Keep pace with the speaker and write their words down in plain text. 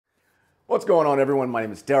What's going on, everyone? My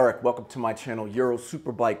name is Derek. Welcome to my channel, Euro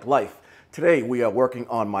Superbike Life. Today we are working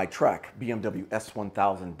on my track, BMW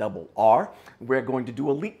S1000RR. We're going to do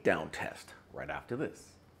a leak down test right after this.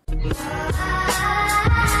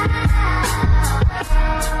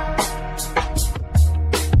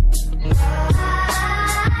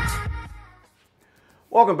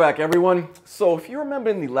 Welcome back, everyone. So if you remember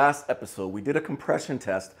in the last episode, we did a compression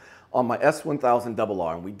test on my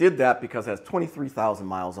S1000RR, and we did that because it has 23,000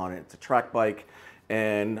 miles on it. It's a track bike,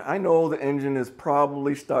 and I know the engine is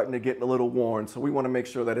probably starting to get a little worn, so we want to make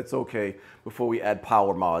sure that it's okay before we add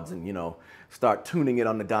power mods and, start tuning it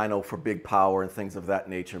on the dyno for big power and things of that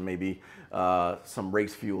nature, maybe some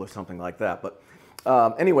race fuel or something like that. But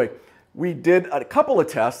anyway, we did a couple of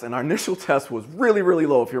tests, and our initial test was really, really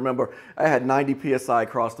low. If you remember, I had 90 PSI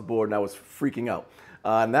across the board, and I was freaking out.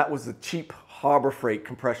 And that was the cheap Harbor Freight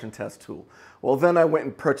compression test tool. Well, then I went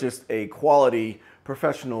and purchased a quality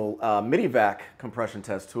professional midi-vac compression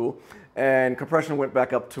test tool, and compression went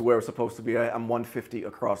back up to where it's supposed to be. I'm 150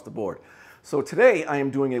 across the board. So today I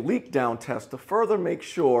am doing a leak down test to further make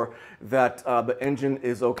sure that the engine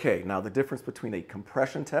is okay. Now, the difference between a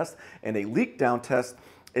compression test and a leak down test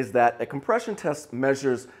is that a compression test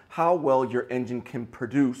measures how well your engine can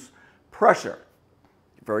produce pressure.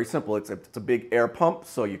 Very simple. It's a big air pump,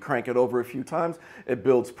 so you crank it over a few times, it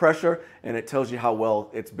builds pressure, and it tells you how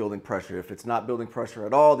well it's building pressure. If it's not building pressure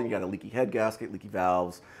at all, then you got a leaky head gasket, leaky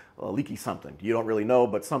valves, leaky something. You don't really know,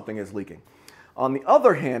 but something is leaking. On the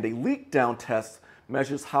other hand, a leak down test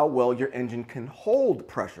measures how well your engine can hold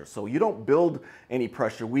pressure. So you don't build any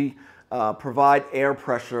pressure. We provide air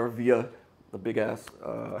pressure via the big ass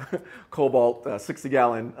Cobalt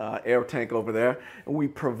 60-gallon air tank over there, and we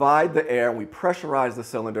provide the air and we pressurize the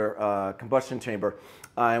cylinder combustion chamber,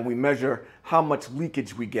 and we measure how much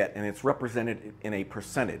leakage we get, and it's represented in a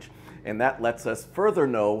percentage, and that lets us further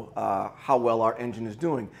know how well our engine is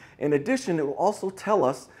doing. In addition, it will also tell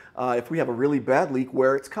us if we have a really bad leak,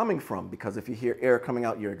 where it's coming from, because if you hear air coming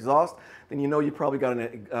out your exhaust, then you know you probably got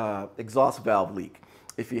an exhaust valve leak.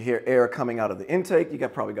 If you hear air coming out of the intake, you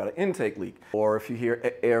probably got an intake leak. Or if you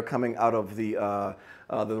hear air coming out of the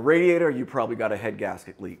radiator, you probably got a head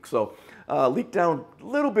gasket leak. So leak down a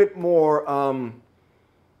little bit more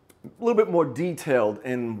detailed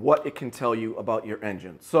in what it can tell you about your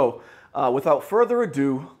engine. So without further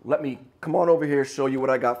ado, let me come on over here, show you what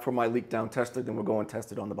I got for my leak down tester, then we'll go and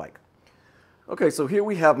test it on the bike. Okay, so here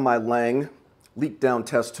we have my Lange leak down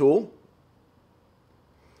test tool.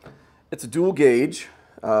 It's a dual gauge.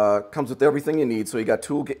 Comes with everything you need. So you got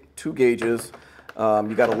two gauges,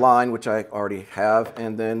 you got a line, which I already have,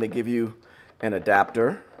 and then they give you an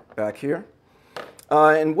adapter back here.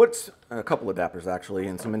 And what's a couple adapters actually,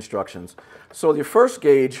 and some instructions. So your first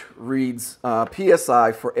gauge reads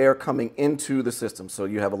PSI for air coming into the system. So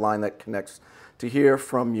you have a line that connects to here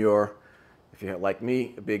from your, if you're like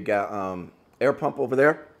me, a big air pump over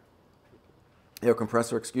there, air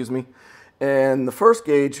compressor, excuse me. And the first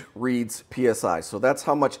gauge reads PSI, so that's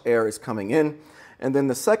how much air is coming in. And then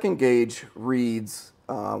the second gauge reads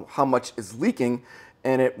how much is leaking,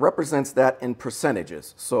 and it represents that in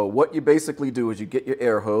percentages. So what you basically do is you get your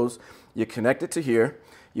air hose, you connect it to here,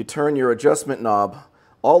 you turn your adjustment knob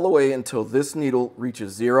all the way until this needle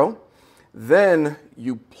reaches 0. Then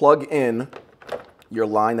you plug in your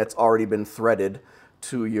line that's already been threaded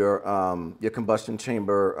to your combustion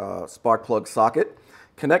chamber spark plug socket.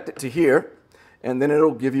 Connect it to here, and then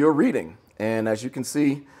it'll give you a reading. And as you can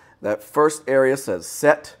see, that first area says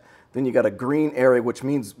set. Then you got a green area, which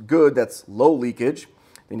means good, that's low leakage.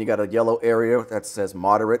 Then you got a yellow area that says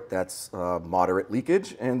moderate, that's moderate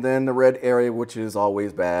leakage. And then the red area, which is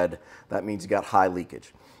always bad, that means you got high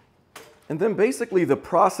leakage. And then basically the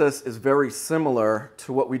process is very similar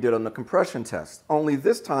to what we did on the compression test. Only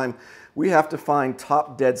this time we have to find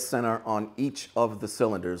top dead center on each of the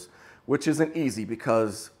cylinders, which isn't easy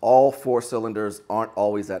because all 4 cylinders aren't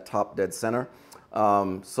always at top dead center.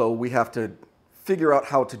 So we have to figure out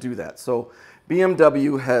how to do that. So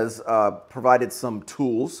BMW has provided some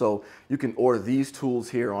tools. So you can order these tools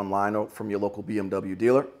here online or from your local BMW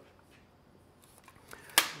dealer.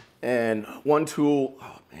 And one tool,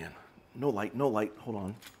 oh man, no light, hold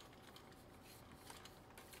on.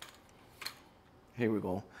 Here we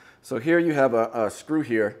go. So here you have a screw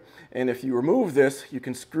here. And if you remove this, you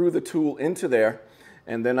can screw the tool into there,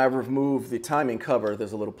 and then I've removed the timing cover.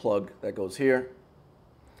 There's a little plug that goes here,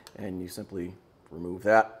 and you simply remove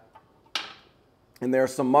that. And there are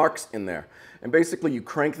some marks in there. And basically you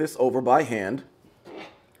crank this over by hand,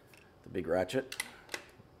 the big ratchet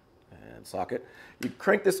and socket. You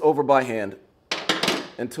crank this over by hand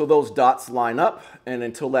until those dots line up and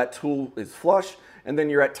until that tool is flush, and then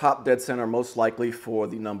you're at top dead center most likely for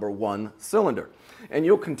the number 1 cylinder. And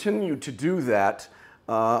you'll continue to do that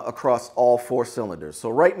across all 4 cylinders. So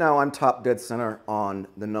right now I'm top dead center on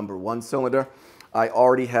the number 1 cylinder. I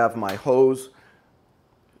already have my hose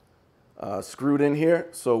screwed in here,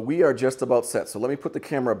 so we are just about set. So let me put the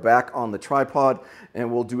camera back on the tripod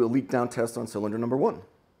and we'll do a leak down test on cylinder number 1.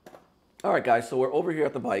 All right guys, so we're over here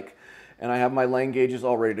at the bike and I have my lane gauges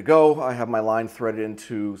all ready to go. I have my line threaded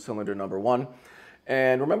into cylinder number 1.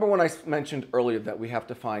 And remember when I mentioned earlier that we have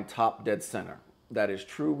to find top dead center. That is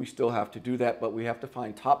true, we still have to do that, but we have to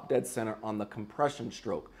find top dead center on the compression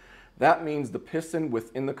stroke. That means the piston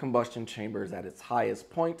within the combustion chamber is at its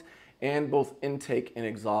highest point and both intake and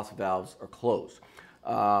exhaust valves are closed.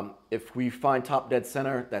 If we find top dead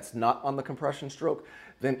center that's not on the compression stroke,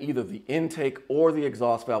 then either the intake or the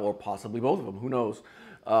exhaust valve, or possibly both of them, who knows,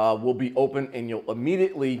 will be open, and you'll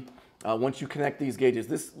immediately, once you connect these gauges,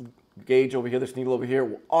 this gauge over here, this needle over here,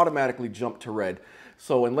 will automatically jump to red.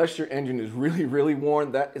 So unless your engine is really, really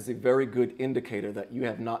worn, that is a very good indicator that you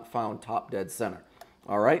have not found top dead center.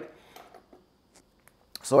 All right?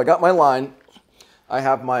 So I got my line. I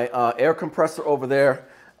have my air compressor over there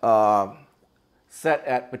set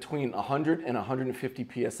at between 100 and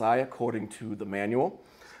 150 PSI according to the manual.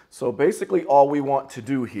 So basically all we want to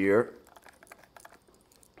do here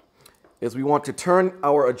is we want to turn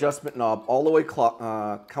our adjustment knob all the way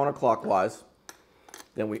counterclockwise.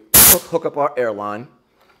 Then we hook up our air line.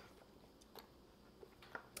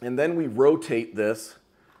 And then we rotate this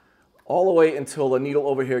all the way until the needle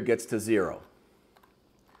over here gets to 0.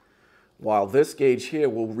 While this gauge here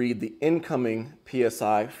will read the incoming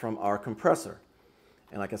PSI from our compressor.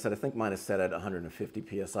 And like I said, I think mine is set at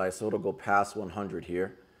 150 PSI, so it'll go past 100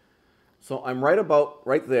 here. So I'm right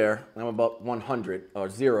there. I'm about 100 or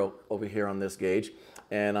 0 over here on this gauge.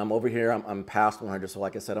 And I'm over here, I'm past 100. So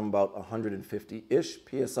like I said, I'm about 150-ish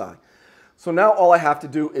PSI. So now all I have to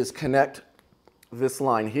do is connect this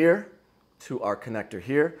line here to our connector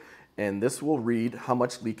here. And this will read how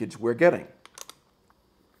much leakage we're getting.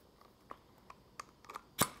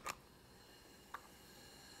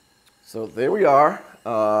 So there we are.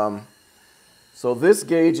 So this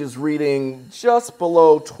gauge is reading just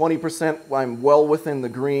below 20%. I'm well within the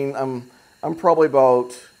green. I'm probably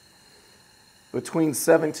about between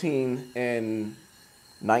 17 and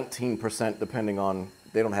 19%, depending on,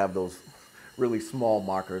 they don't have those really small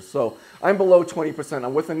markers. So I'm below 20%.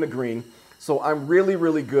 I'm within the green. So I'm really,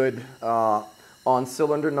 really good on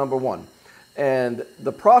cylinder number 1. And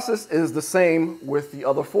the process is the same with the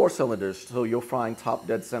other 4 cylinders. So you'll find top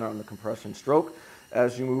dead center on the compression stroke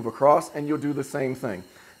as you move across, and you'll do the same thing.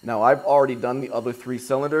 Now I've already done the other 3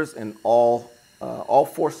 cylinders, and all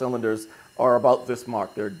 4 cylinders are about this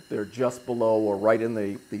mark. They're just below or right in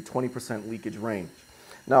the 20% leakage range.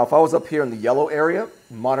 Now if I was up here in the yellow area,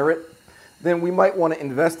 moderate, then we might want to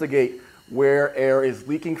investigate where air is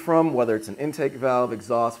leaking from, whether it's an intake valve,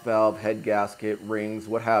 exhaust valve, head gasket, rings,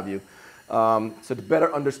 what have you. So to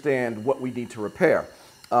better understand what we need to repair.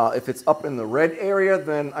 If it's up in the red area,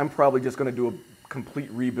 then I'm probably just going to do a complete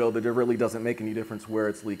rebuild. It really doesn't make any difference where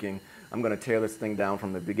it's leaking. I'm going to tear this thing down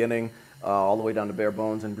from the beginning all the way down to bare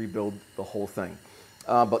bones and rebuild the whole thing.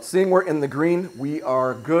 But seeing we're in the green, we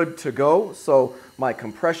are good to go. So my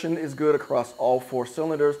compression is good across all 4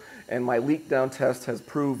 cylinders, and my leak down test has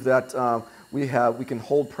proved that we can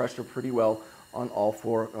hold pressure pretty well on all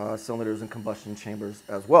 4 cylinders and combustion chambers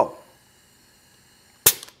as well.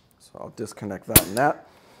 So I'll disconnect that and that.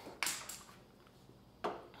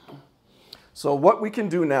 So what we can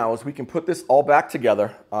do now is we can put this all back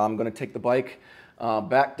together. I'm going to take the bike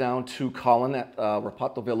back down to Colin at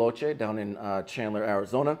Reparto Veloce down in Chandler,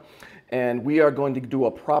 Arizona. And we are going to do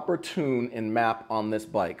a proper tune and map on this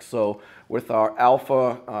bike. So with our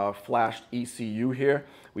alpha flashed ECU here,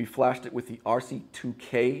 we flashed it with the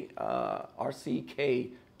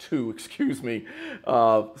RCK2, excuse me,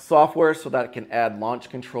 software, so that it can add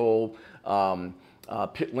launch control,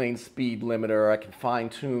 pit lane speed limiter. I can fine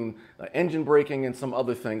tune engine braking and some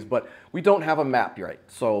other things, but we don't have a map yet.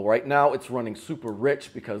 So right now it's running super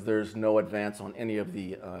rich because there's no advance on any of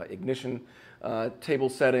the ignition table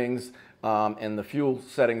settings, and the fuel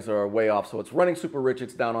settings are way off. So it's running super rich,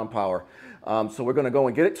 it's down on power. So we're gonna go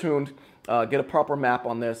and get it tuned, get a proper map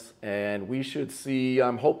on this, and we should see,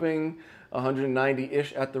 I'm hoping,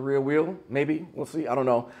 190-ish at the rear wheel, maybe, we'll see, I don't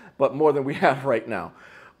know, but more than we have right now.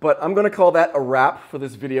 But I'm gonna call that a wrap for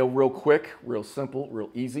this video real quick, real simple, real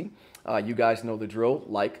easy. You guys know the drill.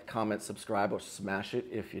 Like, comment, subscribe, or smash it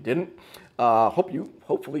if you didn't.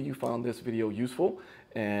 Hopefully you found this video useful.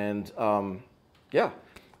 And yeah,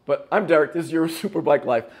 but I'm Derek, this is your Superbike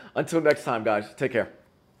Life. Until next time, guys, take care.